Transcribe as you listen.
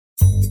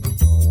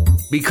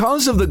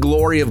Because of the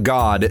glory of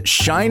God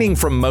shining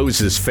from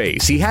Moses'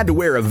 face, he had to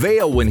wear a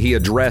veil when he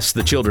addressed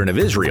the children of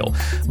Israel.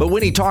 But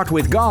when he talked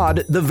with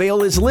God, the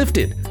veil is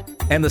lifted.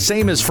 And the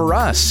same is for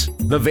us.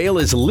 The veil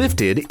is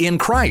lifted in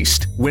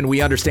Christ when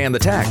we understand the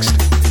text.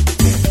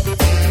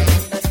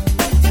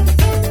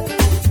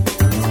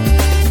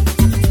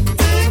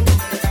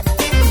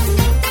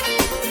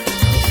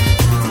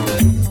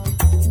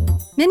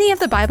 Many of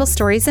the Bible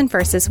stories and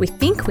verses we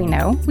think we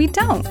know, we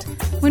don't.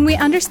 When we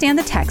understand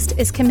the text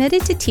is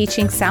committed to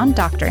teaching sound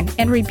doctrine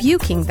and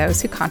rebuking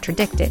those who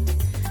contradict it.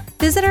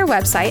 Visit our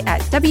website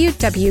at www.utt.com.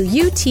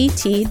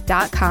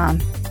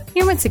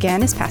 Here once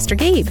again is Pastor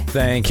Gabe.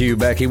 Thank you,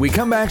 Becky. We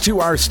come back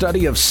to our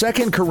study of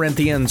 2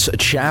 Corinthians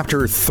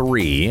chapter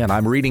 3, and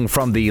I'm reading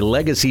from the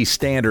Legacy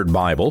Standard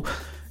Bible.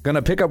 Going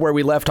to pick up where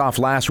we left off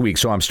last week,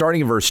 so I'm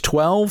starting in verse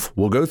 12.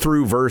 We'll go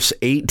through verse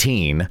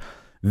 18.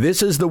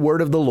 This is the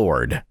word of the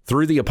Lord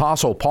through the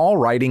Apostle Paul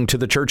writing to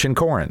the church in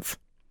Corinth.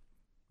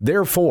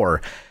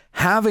 Therefore,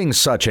 having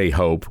such a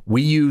hope,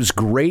 we use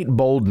great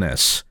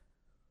boldness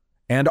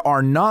and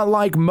are not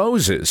like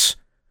Moses,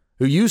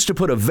 who used to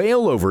put a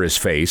veil over his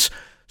face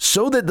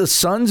so that the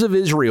sons of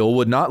Israel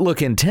would not look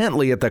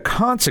intently at the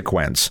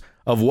consequence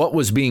of what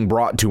was being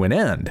brought to an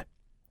end.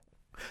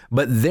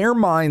 But their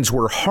minds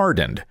were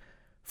hardened.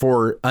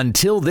 For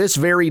until this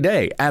very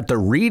day, at the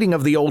reading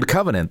of the Old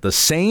Covenant, the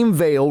same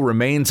veil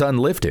remains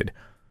unlifted,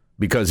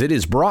 because it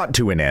is brought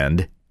to an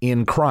end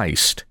in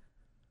Christ.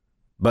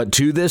 But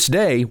to this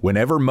day,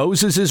 whenever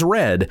Moses is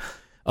read,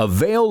 a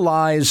veil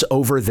lies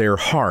over their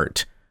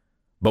heart.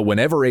 But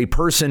whenever a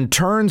person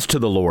turns to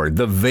the Lord,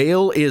 the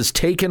veil is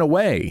taken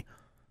away.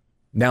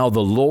 Now the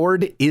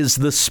Lord is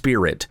the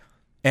Spirit,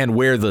 and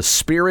where the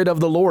Spirit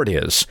of the Lord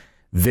is,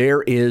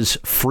 there is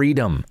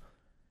freedom.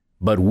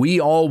 But we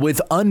all with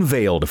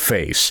unveiled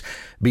face,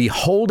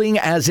 beholding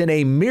as in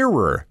a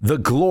mirror the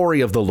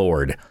glory of the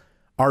Lord,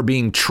 are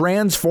being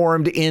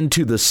transformed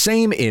into the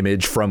same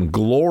image from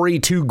glory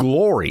to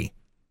glory,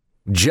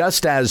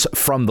 just as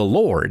from the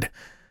Lord,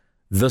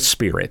 the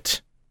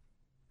Spirit.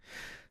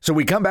 So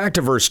we come back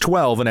to verse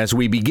 12, and as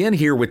we begin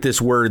here with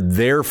this word,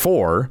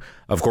 therefore,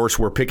 of course,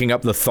 we're picking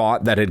up the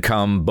thought that had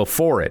come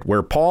before it,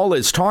 where Paul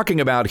is talking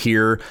about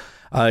here.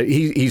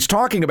 He's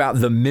talking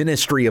about the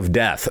ministry of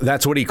death.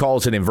 That's what he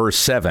calls it in verse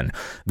 7.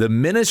 The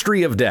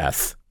ministry of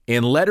death,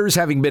 in letters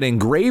having been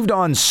engraved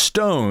on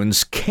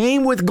stones,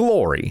 came with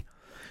glory,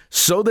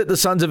 so that the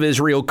sons of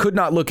Israel could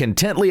not look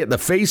intently at the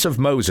face of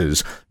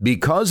Moses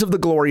because of the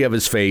glory of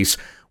his face,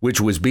 which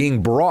was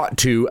being brought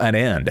to an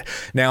end.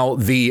 Now,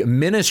 the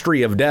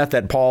ministry of death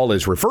that Paul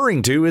is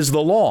referring to is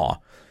the law.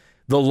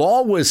 The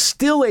law was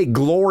still a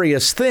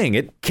glorious thing.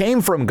 It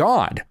came from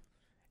God.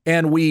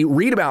 And we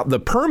read about the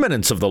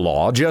permanence of the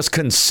law, just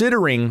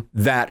considering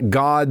that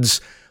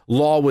God's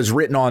law was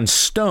written on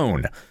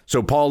stone.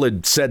 So Paul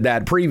had said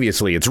that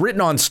previously. It's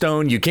written on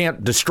stone. You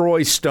can't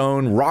destroy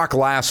stone. Rock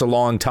lasts a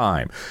long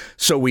time.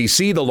 So we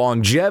see the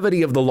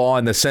longevity of the law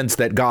in the sense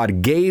that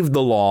God gave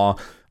the law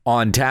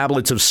on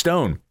tablets of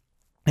stone.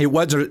 It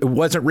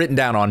wasn't written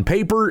down on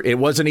paper. It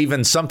wasn't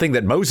even something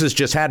that Moses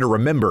just had to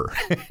remember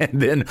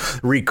and then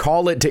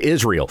recall it to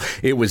Israel.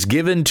 It was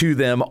given to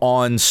them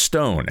on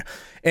stone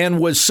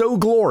and was so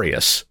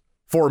glorious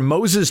for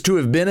Moses to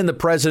have been in the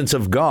presence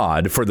of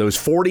God for those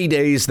 40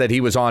 days that he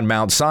was on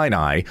Mount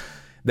Sinai,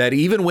 that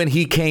even when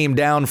he came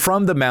down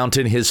from the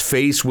mountain, his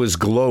face was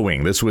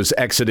glowing. This was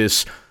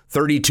Exodus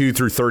 32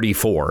 through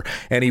 34.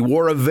 And he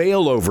wore a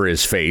veil over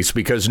his face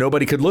because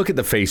nobody could look at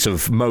the face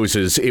of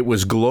Moses. It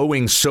was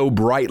glowing so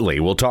brightly.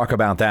 We'll talk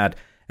about that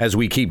as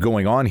we keep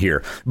going on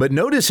here. But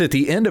notice at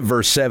the end of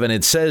verse 7,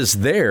 it says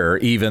there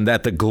even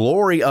that the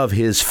glory of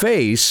his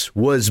face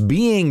was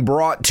being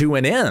brought to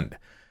an end.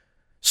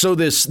 So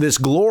this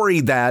glory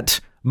that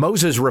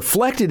Moses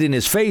reflected in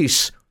his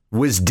face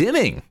was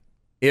dimming.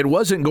 It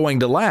wasn't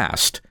going to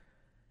last.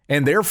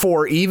 And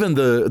therefore, even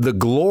the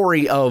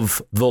glory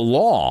of the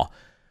law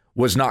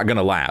was not going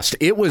to last.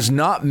 It was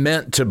not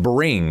meant to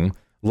bring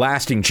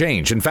lasting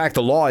change. In fact,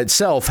 the law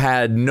itself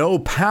had no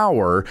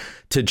power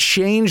to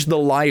change the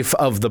life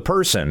of the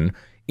person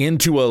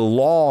into a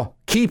law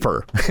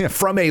keeper,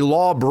 from a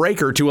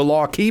lawbreaker to a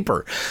law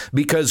keeper,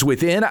 because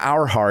within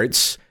our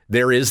hearts,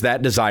 there is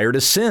that desire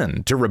to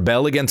sin, to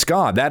rebel against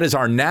God. That is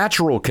our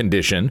natural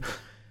condition.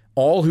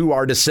 All who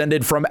are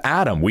descended from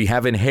Adam, we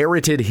have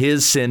inherited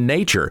his sin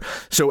nature.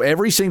 So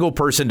every single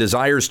person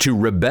desires to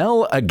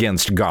rebel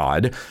against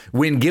God.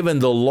 When given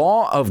the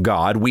law of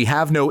God, we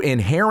have no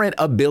inherent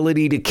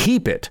ability to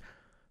keep it.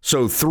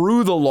 So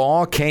through the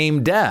law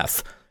came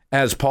death,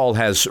 as Paul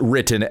has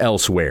written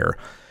elsewhere.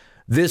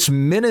 This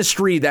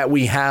ministry that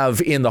we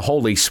have in the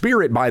Holy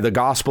Spirit by the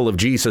gospel of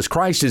Jesus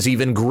Christ is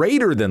even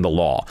greater than the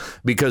law,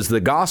 because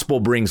the gospel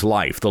brings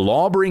life. The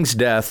law brings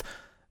death.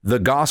 The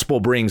gospel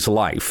brings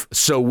life.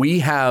 So we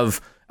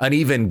have an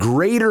even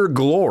greater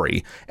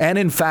glory. And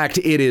in fact,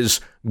 it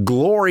is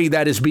glory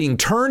that is being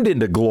turned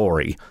into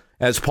glory,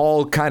 as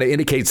Paul kind of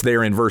indicates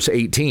there in verse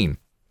 18.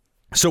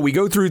 So we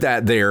go through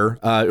that there.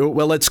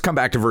 Well, let's come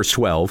back to verse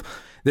 12.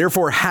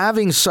 Therefore,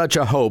 having such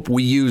a hope,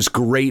 we use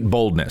great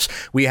boldness.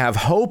 We have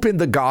hope in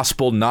the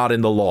gospel, not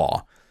in the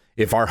law.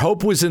 If our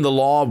hope was in the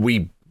law,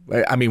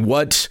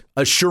 what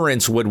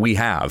assurance would we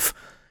have?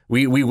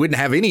 We wouldn't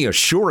have any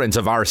assurance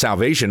of our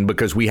salvation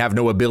because we have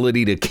no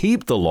ability to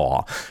keep the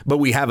law. But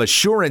we have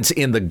assurance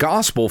in the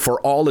gospel,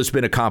 for all has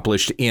been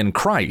accomplished in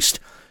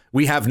Christ.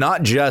 We have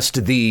not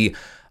just the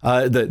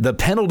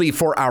penalty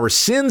for our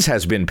sins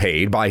has been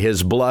paid by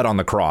his blood on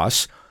the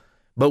cross,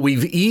 but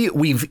we've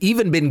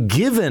even been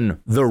given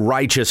the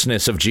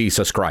righteousness of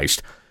Jesus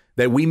Christ,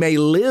 that we may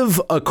live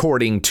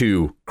according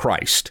to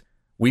Christ.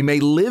 We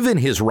may live in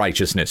his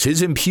righteousness,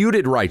 his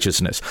imputed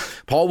righteousness.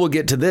 Paul will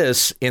get to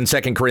this in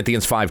 2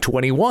 Corinthians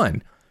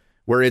 5:21,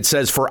 where it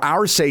says, for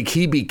our sake,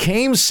 he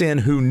became sin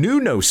who knew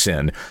no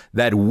sin,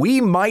 that we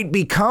might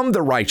become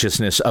the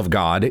righteousness of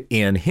God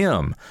in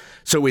him.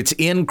 So it's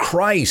in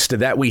Christ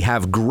that we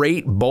have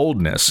great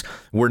boldness.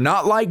 We're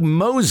not like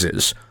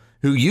Moses,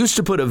 who used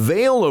to put a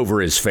veil over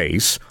his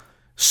face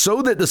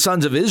so that the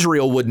sons of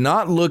Israel would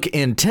not look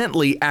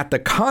intently at the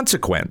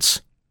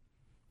consequence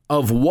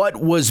of what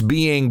was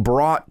being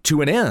brought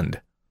to an end,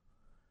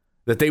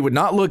 that they would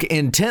not look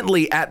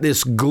intently at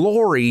this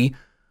glory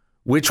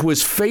which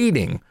was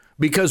fading.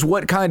 Because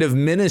what kind of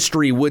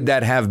ministry would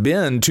that have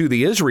been to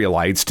the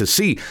Israelites to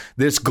see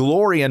this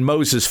glory in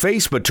Moses'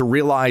 face, but to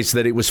realize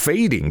that it was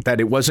fading, that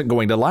it wasn't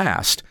going to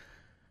last,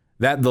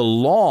 that the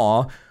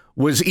law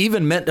was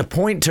even meant to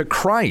point to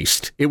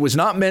Christ. It was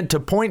not meant to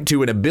point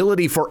to an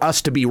ability for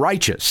us to be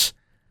righteous.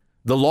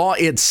 The law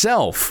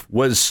itself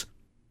was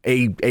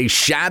a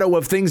shadow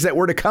of things that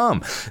were to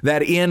come,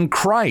 that in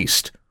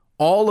Christ,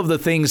 all of the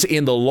things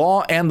in the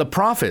law and the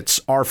prophets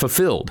are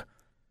fulfilled.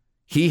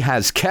 He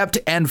has kept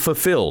and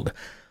fulfilled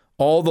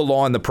all the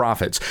law and the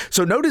prophets.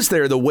 So notice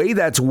there the way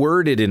that's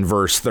worded in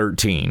verse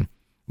 13.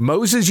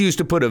 Moses used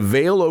to put a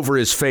veil over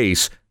his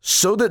face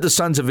so that the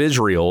sons of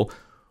Israel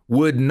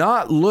would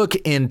not look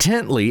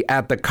intently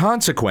at the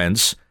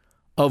consequence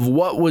of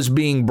what was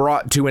being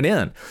brought to an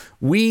end.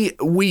 We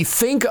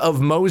think of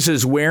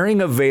Moses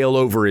wearing a veil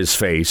over his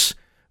face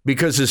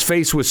because his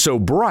face was so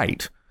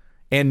bright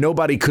and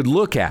nobody could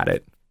look at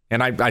it.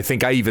 And I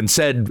think I even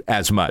said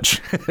as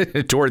much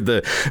toward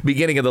the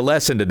beginning of the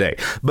lesson today.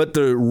 But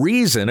the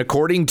reason,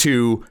 according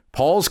to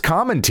Paul's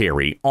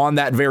commentary on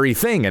that very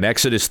thing in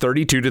Exodus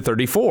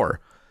 32-34,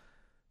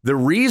 the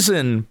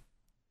reason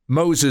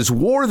Moses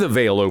wore the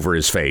veil over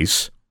his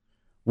face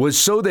was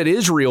so that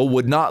Israel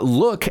would not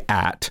look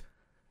at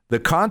the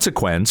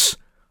consequence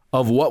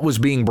of what was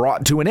being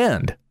brought to an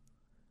end,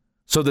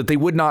 so that they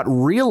would not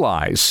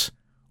realize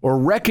or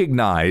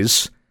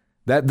recognize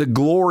that the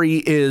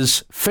glory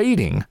is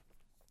fading.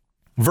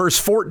 Verse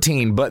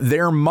 14, but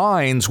their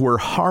minds were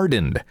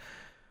hardened,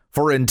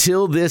 for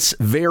until this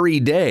very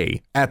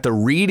day, at the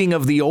reading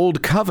of the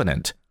old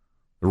covenant,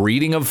 the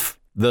reading of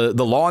the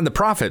law and the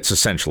prophets,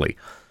 essentially,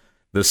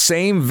 the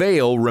same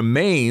veil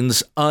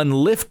remains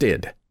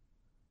unlifted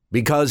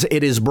because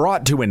it is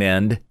brought to an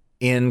end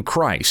in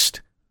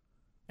Christ.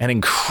 An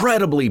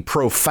incredibly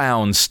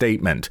profound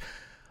statement.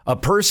 A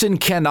person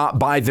cannot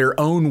by their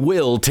own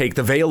will take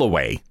the veil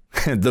away.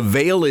 The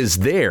veil is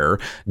there.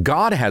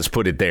 God has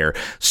put it there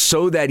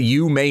so that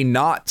you may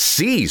not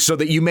see, so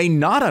that you may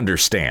not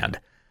understand.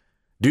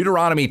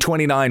 Deuteronomy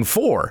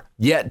 29:4,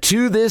 yet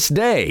to this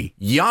day,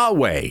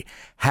 Yahweh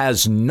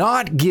has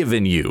not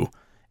given you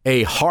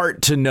a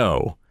heart to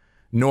know,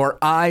 nor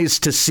eyes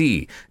to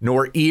see,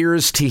 nor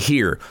ears to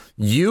hear.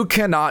 You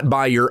cannot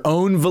by your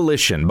own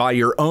volition, by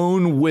your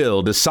own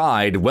will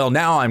decide, well,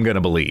 now I'm going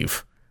to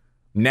believe.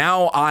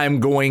 Now I'm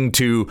going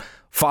to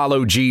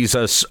follow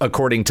Jesus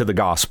according to the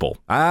gospel.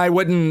 I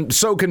wasn't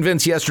so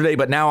convinced yesterday,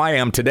 but now I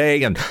am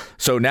today. And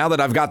so now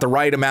that I've got the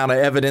right amount of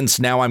evidence,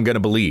 now I'm going to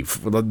believe.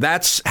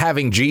 That's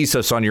having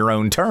Jesus on your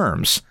own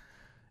terms.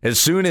 As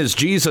soon as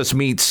Jesus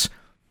meets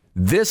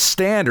this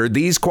standard,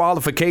 these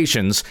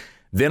qualifications,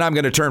 then I'm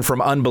going to turn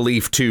from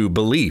unbelief to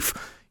belief.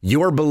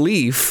 Your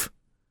belief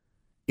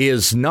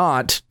is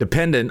not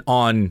dependent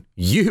on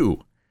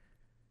you.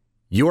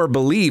 Your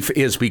belief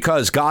is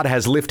because God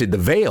has lifted the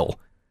veil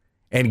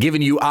and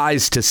given you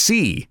eyes to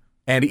see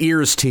and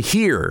ears to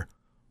hear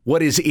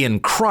what is in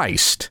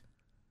Christ.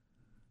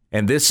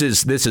 And this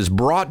is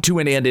brought to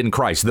an end in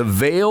Christ. The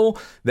veil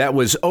that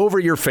was over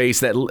your face,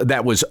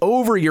 that was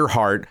over your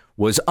heart,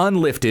 was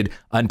unlifted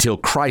until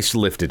Christ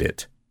lifted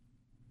it.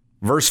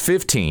 Verse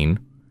 15,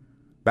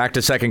 back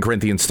to 2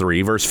 Corinthians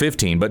 3, verse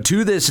 15. But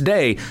to this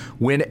day,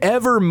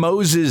 whenever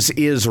Moses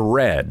is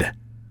read,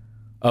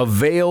 a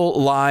veil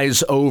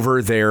lies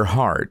over their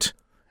heart.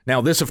 Now,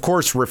 this, of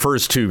course,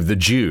 refers to the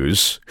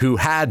Jews who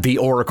had the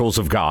oracles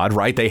of God,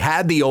 right? They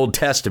had the Old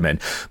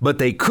Testament, but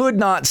they could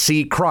not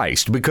see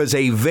Christ because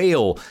a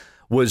veil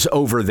was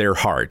over their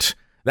heart.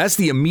 That's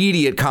the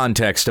immediate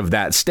context of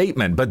that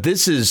statement. But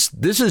this is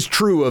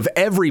true of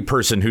every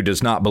person who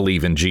does not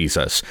believe in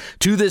Jesus.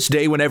 To this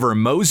day, whenever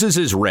Moses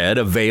is read,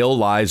 a veil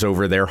lies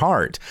over their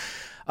heart.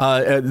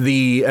 In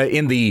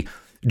the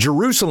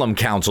Jerusalem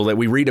Council that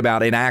we read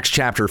about in Acts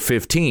chapter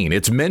 15,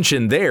 it's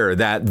mentioned there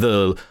that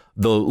the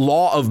the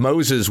law of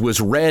Moses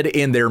was read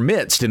in their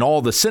midst in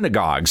all the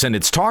synagogues. And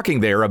it's talking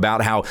there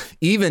about how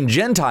even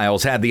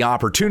Gentiles had the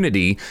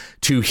opportunity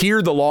to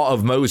hear the law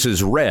of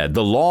Moses read,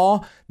 the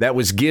law that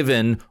was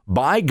given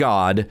by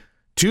God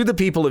to the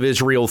people of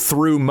Israel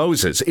through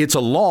Moses. It's a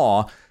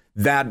law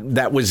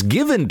that was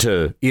given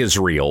to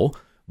Israel,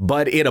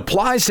 but it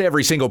applies to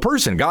every single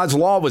person. God's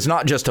law was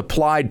not just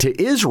applied to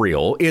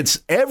Israel. It's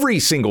every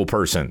single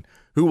person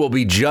who will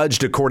be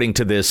judged according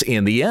to this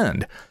in the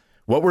end.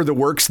 What were the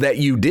works that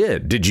you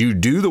did? Did you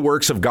do the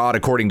works of God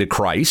according to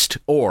Christ,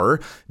 or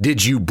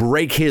did you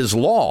break his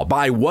law?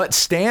 By what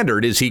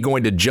standard is he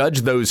going to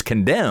judge those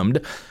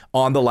condemned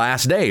on the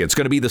last day? It's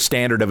going to be the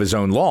standard of his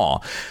own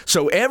law.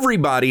 So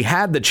everybody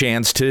had the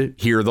chance to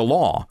hear the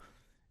law.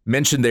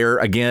 Mentioned there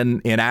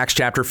again in Acts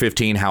chapter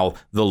 15, how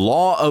the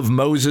law of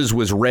Moses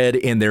was read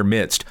in their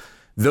midst.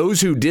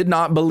 Those who did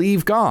not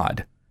believe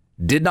God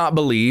did not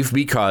believe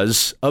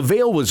because a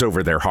veil was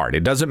over their heart.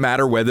 It doesn't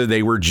matter whether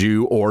they were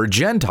Jew or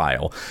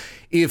Gentile.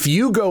 If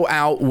you go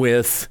out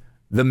with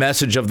the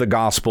message of the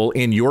gospel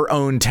in your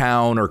own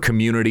town or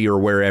community or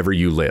wherever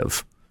you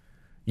live,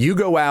 you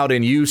go out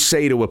and you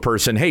say to a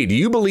person, hey, do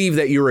you believe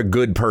that you're a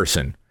good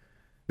person?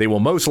 They will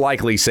most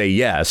likely say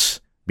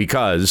yes,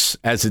 because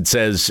as it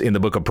says in the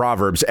book of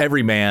Proverbs,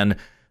 every man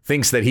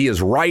thinks that he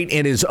is right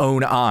in his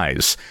own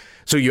eyes.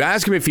 So you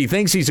ask him if he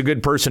thinks he's a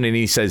good person, and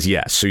he says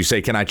yes. So you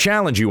say, can I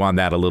challenge you on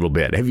that a little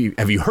bit? Have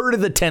you heard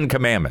of the 10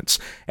 Commandments?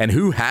 And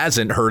who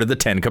hasn't heard of the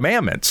 10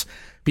 Commandments?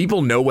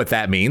 People know what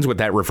that means, what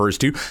that refers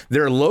to.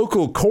 Their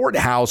local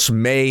courthouse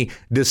may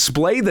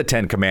display the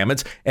 10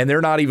 Commandments, and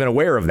they're not even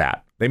aware of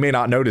that. They may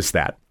not notice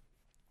that.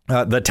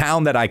 The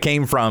town that I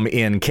came from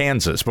in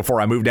Kansas before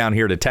I moved down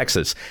here to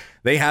Texas,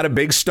 they had a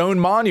big stone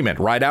monument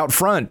right out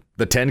front,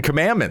 the 10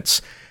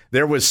 Commandments.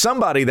 There was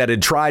somebody that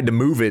had tried to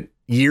move it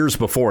years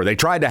before. They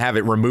tried to have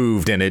it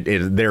removed, and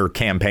their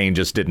campaign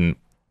just didn't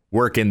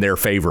work in their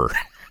favor.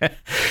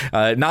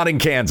 Not in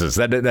Kansas.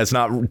 That's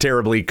not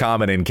terribly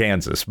common in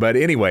Kansas. But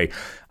anyway,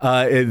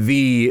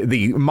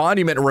 the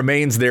monument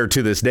remains there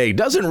to this day.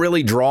 Doesn't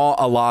really draw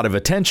a lot of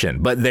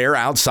attention. But there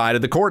outside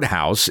of the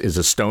courthouse is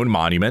a stone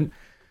monument,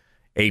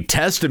 a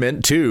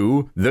testament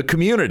to the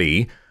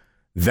community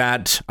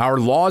that our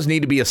laws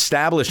need to be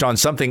established on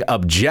something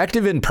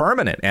objective and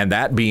permanent, and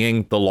that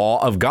being the law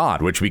of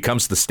God, which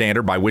becomes the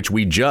standard by which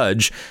we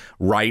judge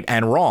right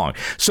and wrong.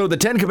 So the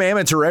 10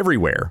 Commandments are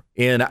everywhere.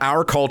 In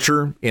our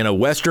culture, in a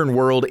Western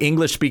world,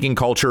 English-speaking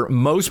culture,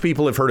 most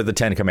people have heard of the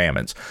 10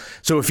 Commandments.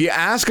 So if you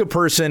ask a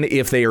person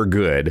if they are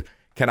good,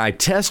 can I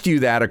test you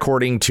that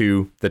according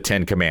to the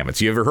 10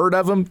 Commandments? You ever heard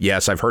of them?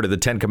 Yes, I've heard of the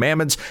 10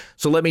 Commandments.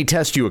 So let me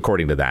test you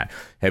according to that.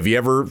 Have you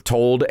ever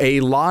told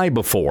a lie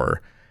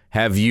before?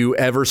 Have you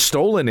ever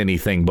stolen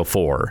anything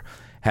before?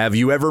 Have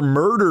you ever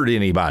murdered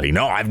anybody?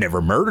 No, I've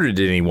never murdered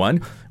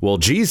anyone. Well,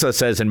 Jesus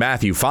says in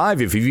Matthew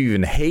 5, if you've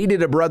even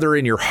hated a brother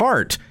in your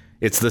heart,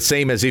 it's the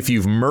same as if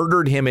you've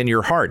murdered him in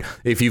your heart.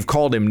 If you've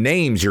called him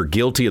names, you're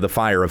guilty of the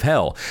fire of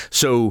hell.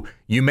 So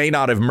you may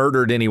not have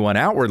murdered anyone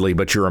outwardly,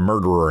 but you're a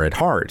murderer at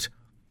heart.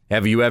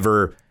 Have you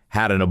ever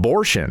had an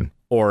abortion?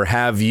 Or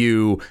have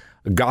you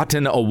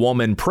gotten a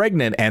woman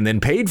pregnant and then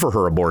paid for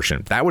her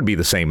abortion? That would be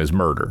the same as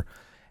murder.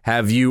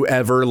 Have you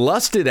ever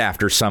lusted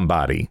after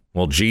somebody?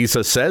 Well,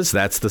 Jesus says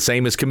that's the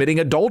same as committing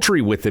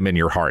adultery with them in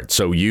your heart.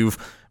 So you've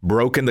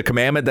broken the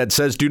commandment that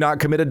says do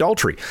not commit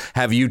adultery.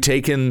 Have you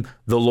taken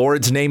the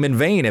Lord's name in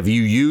vain? Have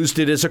you used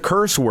it as a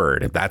curse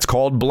word? That's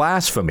called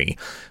blasphemy.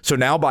 So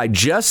now by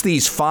just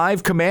these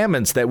 5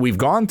 commandments that we've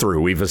gone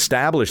through, we've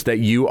established that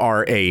you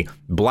are a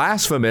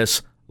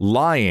blasphemous,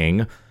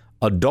 lying,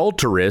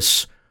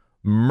 adulterous,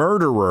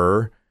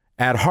 murderer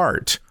at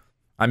heart.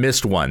 I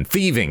missed one.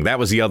 Thieving. That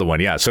was the other one.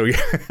 Yeah. So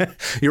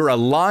you're a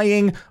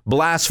lying,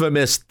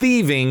 blasphemous,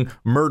 thieving,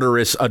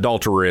 murderous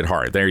adulterer at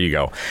heart. There you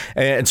go.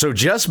 And so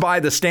just by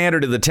the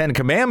standard of the 10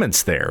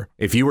 Commandments there,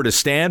 if you were to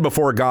stand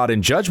before God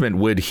in judgment,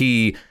 would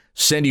he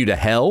send you to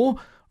hell,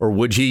 or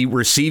would he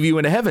receive you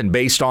into heaven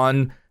based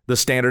on the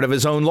standard of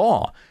his own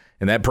law?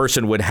 And that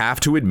person would have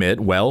to admit,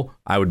 well,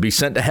 I would be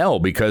sent to hell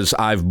because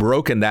I've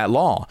broken that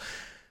law.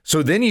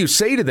 So then you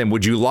say to them,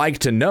 would you like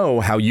to know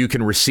how you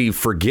can receive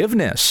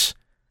forgiveness?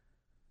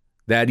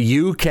 That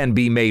you can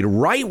be made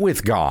right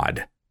with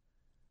God.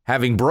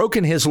 Having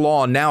broken his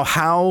law, now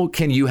how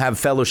can you have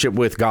fellowship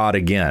with God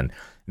again?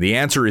 The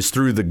answer is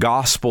through the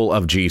gospel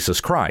of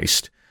Jesus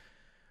Christ.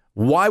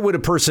 Why would a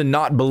person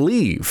not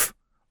believe?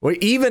 Well,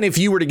 even if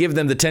you were to give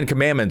them the 10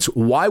 Commandments,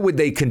 why would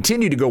they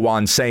continue to go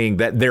on saying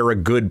that they're a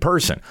good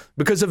person?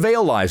 Because a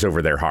veil lies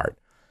over their heart.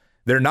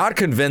 They're not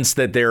convinced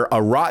that they're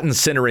a rotten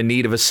sinner in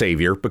need of a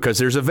savior because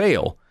there's a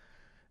veil.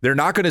 They're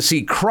not going to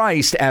see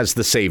Christ as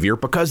the savior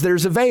because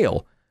there's a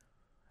veil.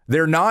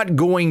 They're not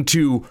going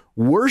to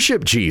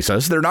worship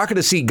Jesus. They're not going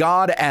to see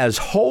God as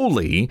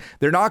holy.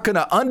 They're not going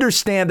to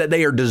understand that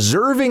they are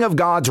deserving of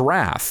God's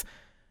wrath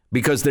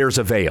because there's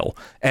a veil.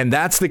 And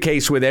that's the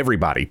case with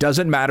everybody.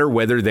 Doesn't matter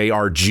whether they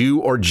are Jew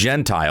or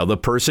Gentile. The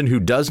person who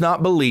does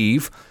not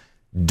believe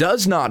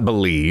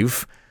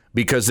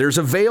because there's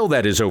a veil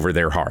that is over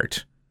their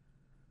heart.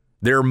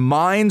 Their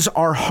minds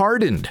are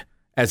hardened,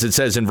 as it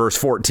says in verse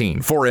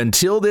 14. For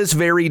until this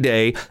very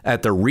day,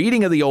 at the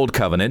reading of the old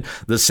covenant,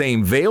 the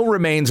same veil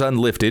remains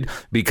unlifted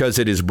because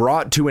it is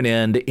brought to an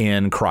end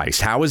in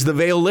Christ. How is the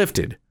veil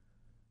lifted?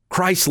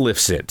 Christ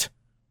lifts it.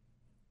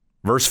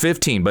 Verse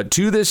 15, but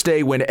to this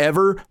day,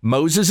 whenever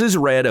Moses is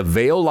read, a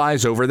veil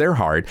lies over their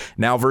heart.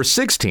 Now, verse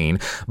 16,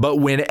 but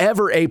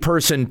whenever a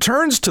person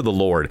turns to the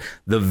Lord,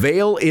 the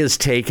veil is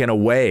taken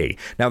away.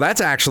 Now,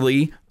 that's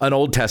actually an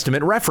Old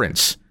Testament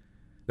reference.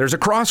 There's a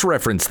cross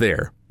reference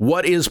there.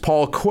 What is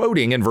Paul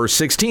quoting in verse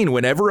 16?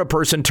 Whenever a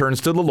person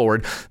turns to the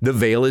Lord, the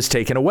veil is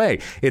taken away.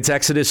 It's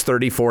Exodus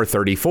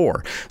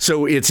 34:34.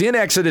 So it's in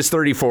Exodus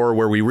 34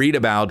 where we read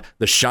about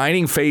the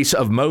shining face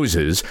of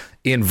Moses.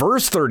 In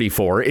verse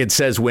 34, it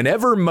says,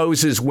 whenever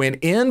Moses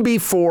went in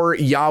before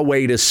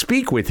Yahweh to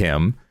speak with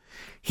him,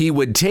 he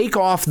would take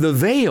off the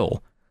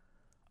veil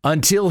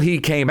until he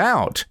came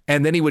out,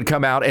 and then he would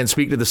come out and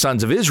speak to the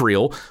sons of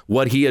Israel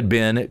what he had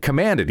been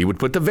commanded. He would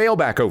put the veil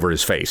back over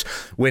his face.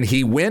 When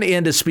he went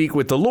in to speak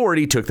with the Lord,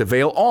 he took the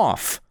veil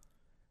off.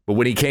 But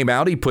when he came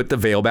out, he put the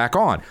veil back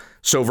on.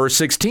 So verse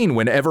 16,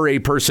 whenever a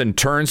person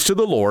turns to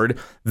the Lord,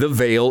 the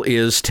veil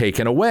is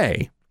taken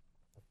away.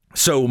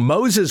 So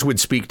Moses would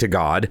speak to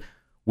God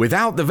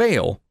without the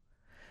veil.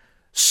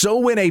 So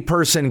when a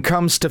person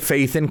comes to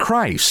faith in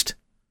Christ,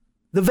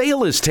 the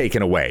veil is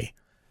taken away.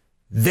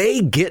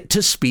 They get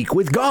to speak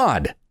with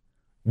God.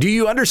 Do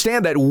you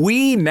understand that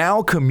we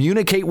now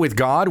communicate with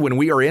God when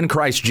we are in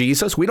Christ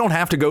Jesus? We don't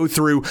have to go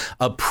through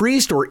a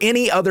priest or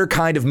any other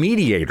kind of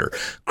mediator.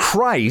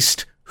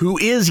 Christ, who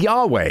is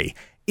Yahweh,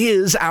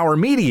 is our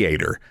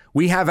mediator.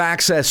 We have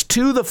access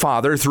to the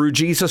Father through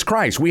Jesus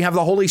Christ. We have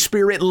the Holy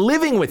Spirit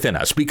living within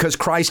us because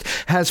Christ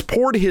has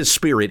poured his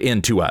Spirit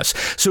into us.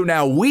 So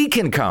now we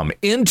can come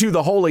into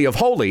the Holy of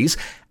Holies,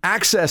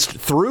 accessed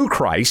through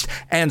Christ,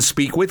 and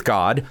speak with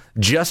God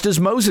just as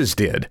Moses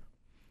did.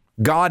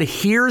 God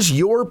hears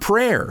your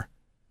prayer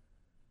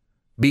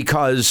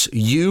because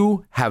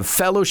you have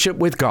fellowship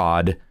with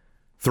God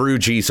through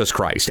Jesus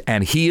Christ,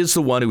 and he is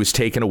the one who has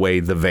taken away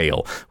the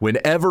veil.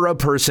 Whenever a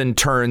person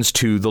turns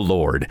to the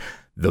Lord,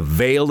 the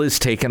veil is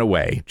taken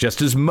away.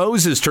 Just as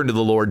Moses turned to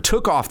the Lord,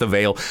 took off the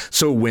veil,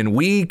 so when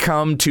we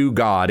come to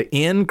God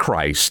in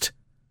Christ,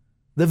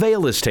 the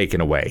veil is taken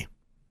away,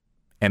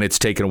 and it's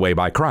taken away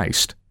by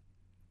Christ.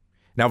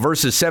 Now,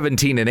 verses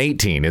 17 and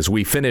 18, as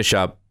we finish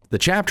up the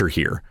chapter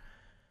here.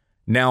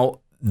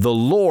 Now, the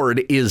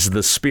Lord is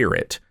the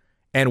Spirit,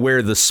 and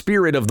where the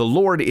Spirit of the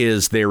Lord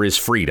is, there is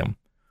freedom.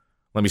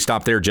 Let me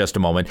stop there just a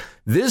moment.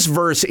 This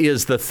verse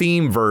is the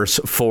theme verse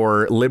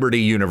for Liberty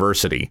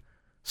University,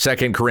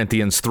 2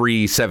 Corinthians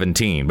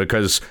 3:17,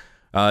 because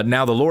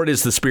now the Lord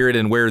is the Spirit,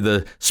 and where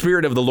the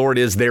Spirit of the Lord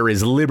is, there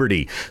is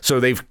liberty. So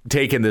they've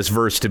taken this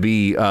verse to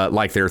be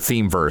like their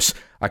theme verse.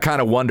 I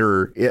kind of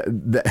wonder,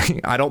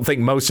 I don't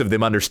think most of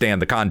them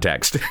understand the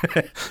context.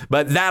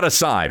 But that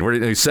aside,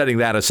 we're setting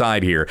that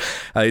aside here.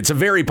 It's a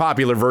very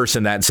popular verse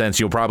in that sense.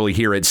 You'll probably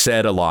hear it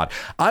said a lot.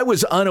 I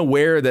was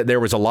unaware that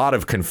there was a lot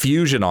of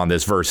confusion on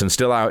this verse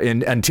until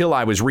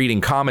I was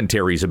reading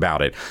commentaries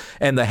about it.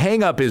 And the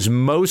hang up is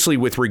mostly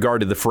with regard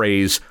to the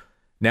phrase,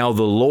 now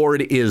the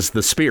Lord is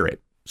the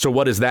Spirit. So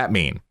what does that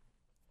mean?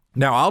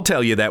 Now, I'll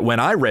tell you that when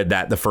I read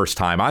that the first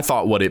time, I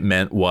thought what it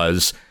meant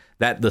was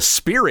that the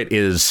Spirit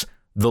is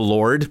the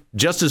Lord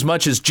just as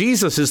much as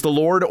Jesus is the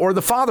Lord or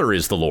the Father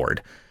is the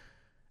Lord.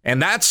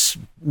 And that's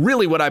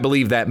really what I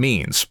believe that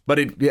means. But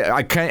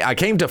I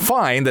came to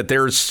find that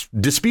there's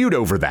dispute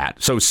over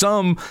that. So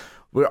some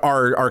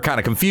are kind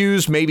of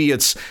confused. Maybe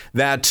it's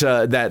that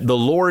the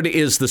Lord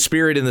is the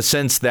Spirit in the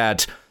sense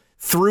that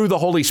through the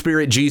Holy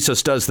Spirit,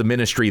 Jesus does the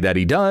ministry that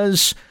he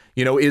does.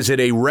 You know, is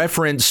it a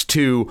reference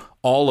to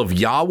all of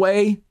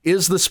Yahweh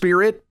is the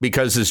Spirit?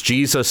 Because as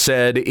Jesus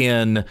said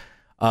in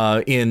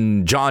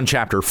John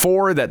chapter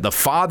 4, that the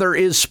Father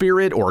is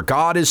Spirit or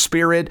God is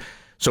Spirit.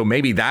 So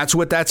maybe that's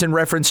what that's in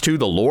reference to.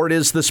 The Lord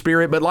is the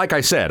Spirit. But like I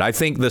said, I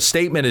think the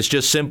statement is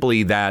just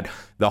simply that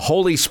the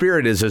Holy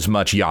Spirit is as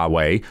much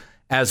Yahweh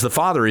as the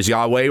Father is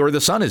Yahweh or the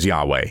Son is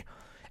Yahweh.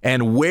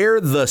 And where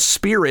the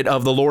Spirit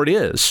of the Lord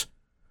is.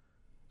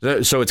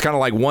 So it's kind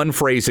of like one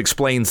phrase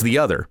explains the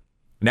other.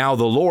 Now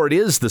the Lord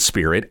is the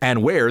Spirit,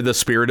 and where the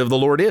Spirit of the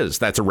Lord is.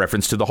 That's a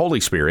reference to the Holy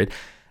Spirit.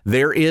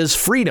 There is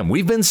freedom.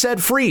 We've been set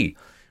free.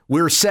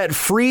 We're set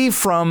free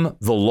from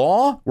the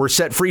law. We're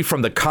set free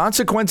from the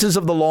consequences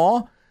of the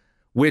law,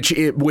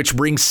 which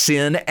brings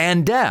sin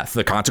and death.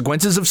 The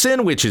consequences of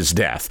sin, which is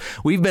death.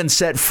 We've been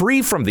set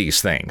free from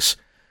these things.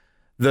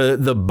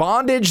 The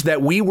bondage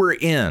that we were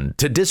in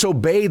to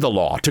disobey the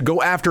law, to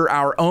go after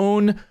our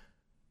own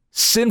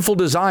sinful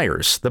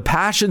desires, the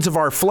passions of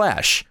our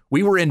flesh.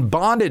 We were in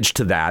bondage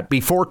to that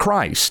before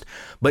Christ.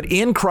 But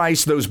in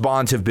Christ, those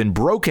bonds have been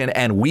broken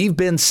and we've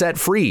been set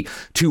free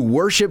to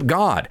worship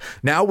God.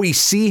 Now we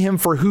see him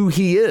for who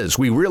he is.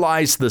 We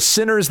realize the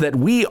sinners that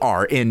we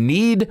are in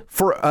need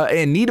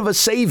of a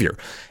Savior.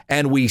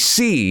 And we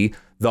see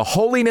the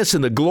holiness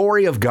and the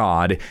glory of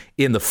God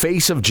in the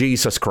face of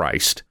Jesus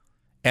Christ.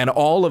 And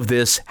all of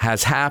this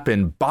has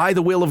happened by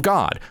the will of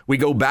God. We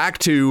go back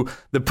to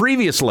the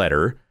previous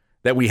letter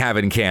that we have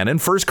in canon,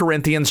 1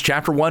 Corinthians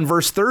chapter 1,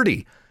 verse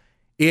 30.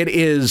 It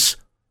is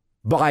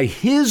by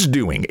his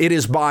doing, it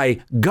is by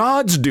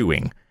God's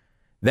doing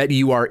that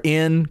you are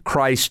in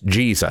Christ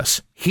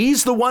Jesus.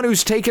 He's the one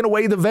who's taken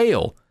away the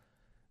veil,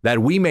 that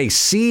we may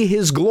see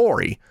his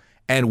glory,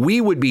 and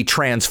we would be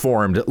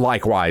transformed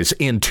likewise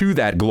into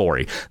that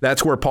glory.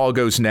 That's where Paul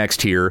goes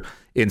next here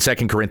in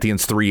 2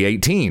 Corinthians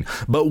 3:18.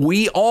 But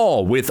we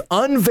all, with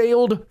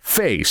unveiled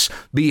face,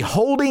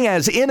 beholding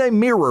as in a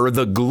mirror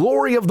the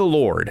glory of the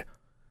Lord,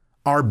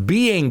 are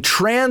being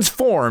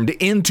transformed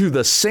into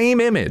the same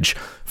image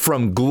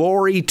from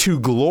glory to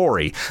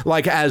glory.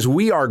 Like as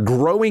we are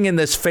growing in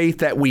this faith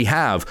that we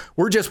have,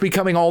 we're just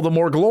becoming all the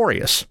more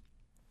glorious.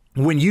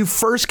 When you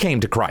first came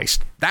to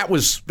Christ, that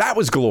was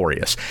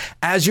glorious.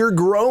 As you're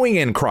growing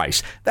in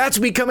Christ, that's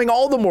becoming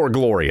all the more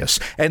glorious.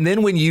 And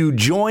then when you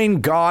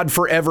join God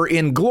forever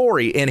in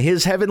glory in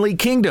his heavenly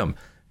kingdom,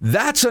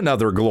 that's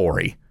another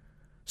glory.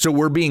 So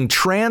we're being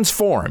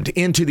transformed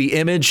into the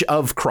image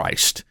of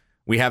Christ.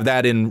 We have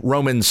that in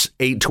Romans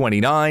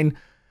 8:29.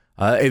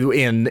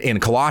 In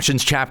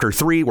Colossians chapter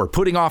 3, we're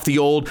putting off the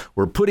old,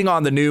 we're putting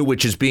on the new,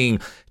 which is being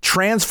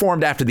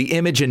transformed after the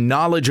image and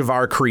knowledge of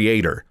our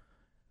Creator.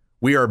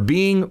 We are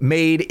being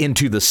made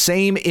into the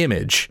same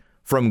image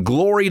from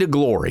glory to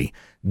glory,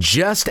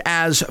 just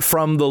as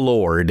from the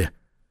Lord,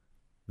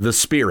 the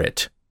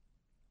Spirit.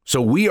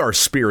 So we are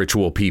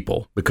spiritual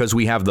people because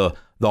we have the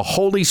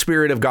Holy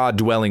Spirit of God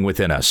dwelling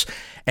within us.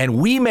 And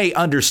we may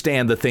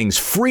understand the things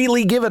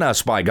freely given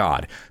us by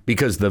God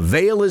because the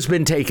veil has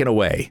been taken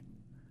away.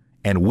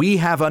 And we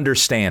have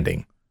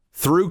understanding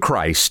through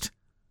Christ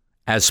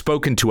as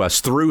spoken to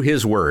us through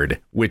his word,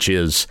 which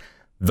is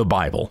the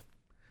Bible.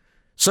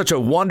 Such a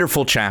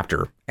wonderful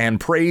chapter, and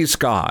praise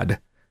God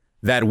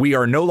that we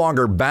are no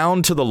longer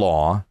bound to the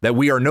law, that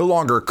we are no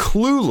longer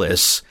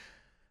clueless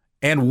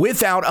and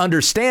without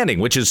understanding,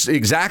 which is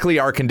exactly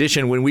our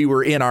condition when we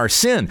were in our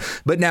sin.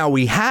 But now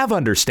we have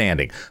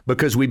understanding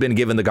because we've been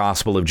given the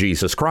gospel of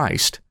Jesus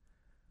Christ.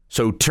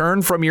 So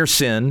turn from your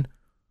sin,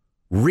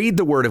 read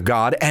the word of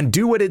God, and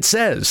do what it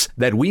says,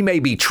 that we may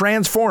be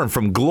transformed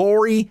from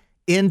glory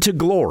into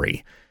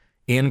glory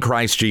in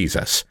Christ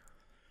Jesus.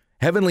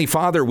 Heavenly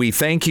Father, we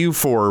thank you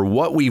for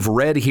what we've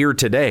read here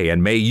today,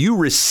 and may you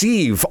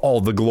receive all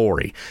the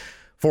glory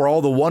for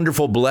all the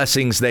wonderful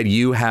blessings that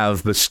you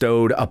have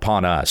bestowed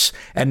upon us.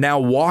 And now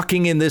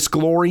walking in this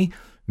glory,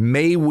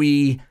 may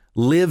we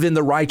live in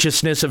the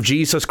righteousness of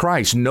Jesus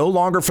Christ, no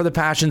longer for the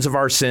passions of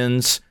our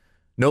sins,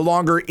 no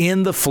longer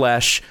in the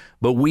flesh,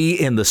 but we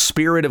in the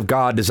Spirit of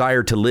God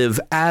desire to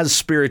live as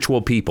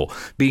spiritual people,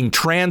 being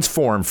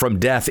transformed from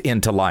death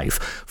into life,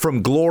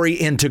 from glory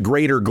into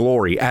greater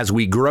glory as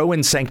we grow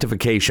in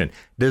sanctification,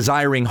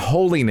 desiring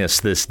holiness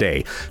this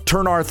day.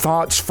 Turn our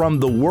thoughts from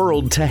the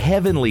world to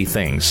heavenly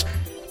things.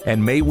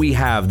 And may we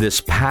have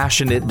this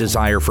passionate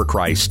desire for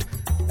Christ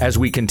as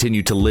we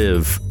continue to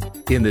live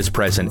in this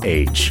present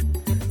age.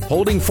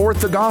 Holding forth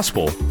the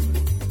gospel,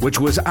 which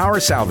was our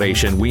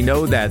salvation, we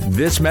know that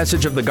this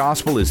message of the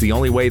gospel is the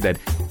only way that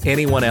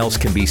anyone else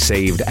can be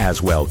saved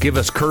as well. Give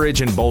us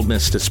courage and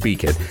boldness to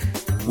speak it.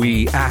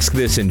 We ask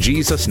this in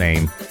Jesus'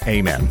 name.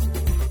 Amen.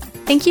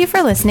 Thank you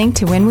for listening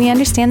to When We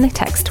Understand the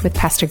Text with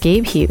Pastor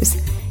Gabe Hughes.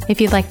 If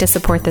you'd like to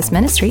support this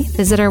ministry,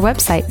 visit our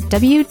website,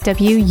 www.utt.com,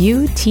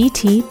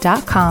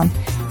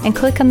 and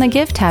click on the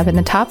Give tab in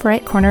the top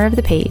right corner of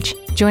the page.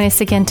 Join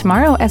us again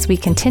tomorrow as we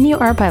continue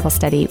our Bible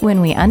study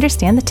when we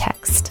understand the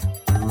text.